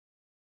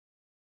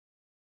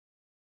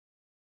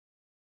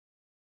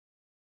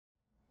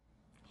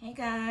Hey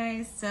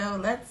guys, so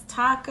let's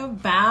talk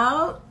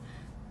about,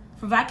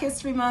 for Black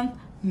History Month,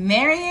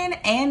 Marian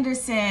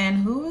Anderson.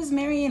 Who is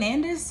Marian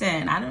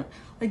Anderson?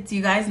 Do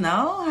you guys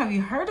know? Have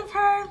you heard of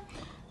her?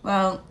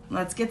 Well,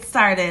 let's get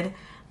started.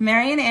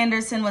 Marian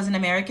Anderson was an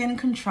American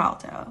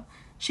contralto.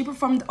 She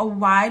performed a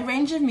wide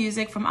range of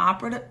music from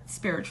opera to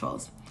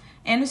spirituals.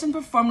 Anderson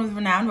performed with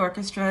renowned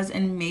orchestras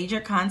in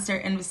major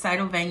concert and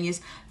recital venues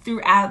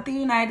throughout the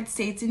United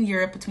States and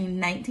Europe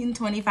between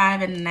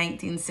 1925 and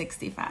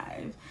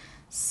 1965.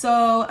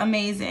 So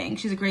amazing.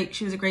 She was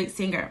a great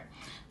singer.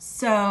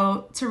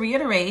 So to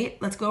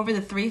reiterate, let's go over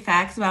the 3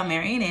 facts about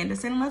Marian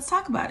Anderson and let's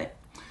talk about it.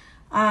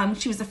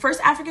 She was the first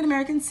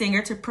African-American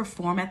singer to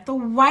perform at the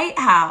White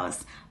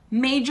House.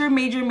 Major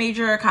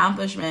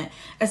accomplishment,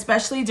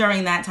 especially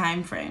during that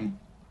time frame.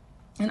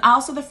 And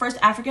also the first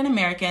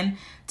African-American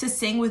to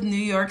sing with New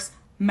York's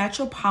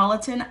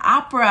Metropolitan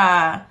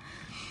Opera.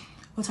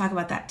 We'll talk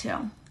about that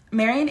too.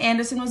 Marian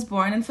Anderson was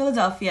born in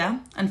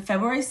Philadelphia on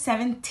February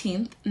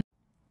 17th,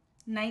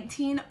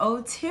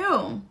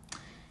 1902,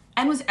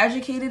 and was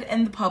educated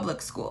in the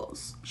public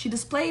schools. She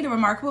displayed a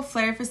remarkable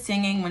flair for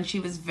singing when she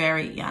was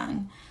very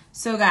young.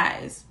 So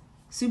guys,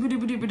 super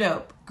duper duper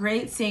dope.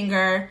 Great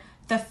singer.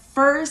 The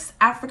first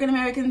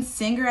African-American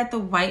singer at the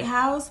White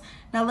House.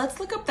 Now let's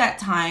look up that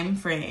time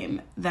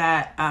frame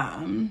that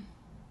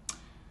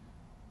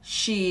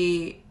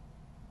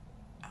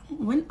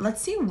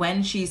let's see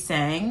when she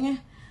sang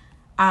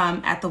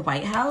at the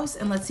White House,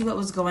 and let's see what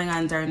was going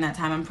on during that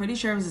time. I'm pretty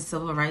sure it was a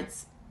civil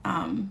rights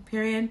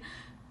period.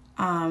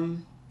 Sorry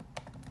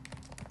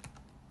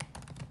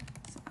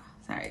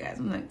guys,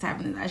 I'm like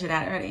typing this. I should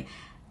have it ready.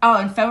 Oh,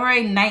 in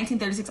February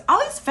 1936.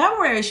 Oh, it's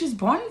February. She was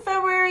born in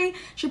February.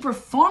 She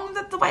performed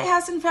at the White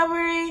House in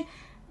February.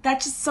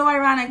 That's just so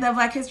ironic that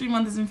Black History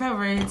Month is in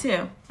February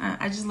too.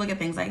 I just look at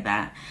things like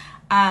that.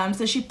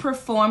 So she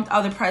performed,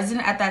 the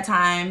president at that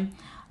time,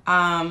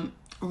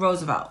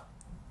 Roosevelt.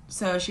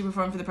 So she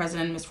performed for the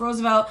president, Miss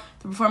Roosevelt.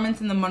 The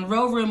performance in the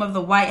Monroe Room of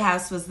the White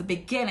House was the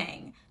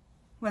beginning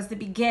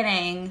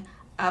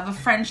of a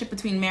friendship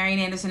between Marian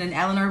Anderson and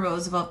Eleanor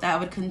Roosevelt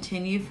that would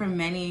continue for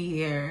many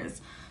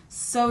years.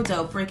 So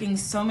dope, breaking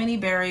so many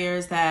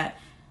barriers that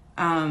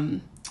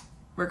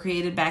were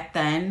created back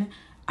then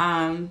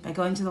by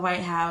going to the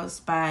White House,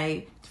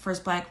 by the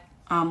first Black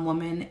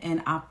woman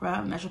in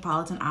opera,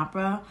 Metropolitan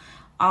Opera.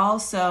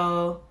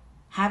 Also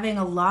having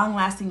a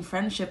long-lasting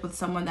friendship with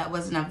someone that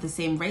wasn't of the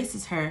same race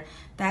as her.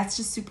 That's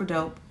just super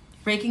dope.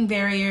 Breaking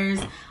barriers,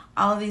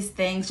 all of these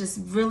things, just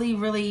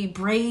really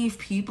brave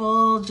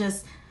people,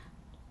 just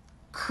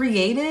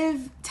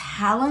creative,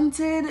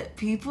 talented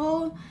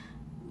people.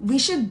 We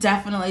should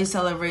definitely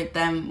celebrate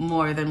them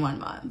more than 1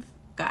 month,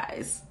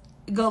 guys.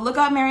 Go look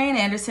up Marian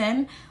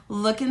Anderson,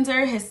 look into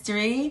her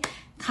history,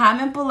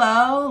 comment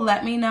below,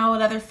 let me know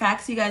what other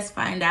facts you guys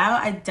find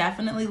out. I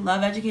definitely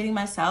love educating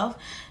myself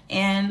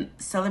and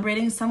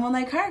celebrating someone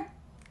like her.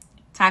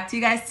 Talk to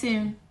you guys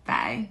soon.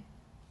 Bye.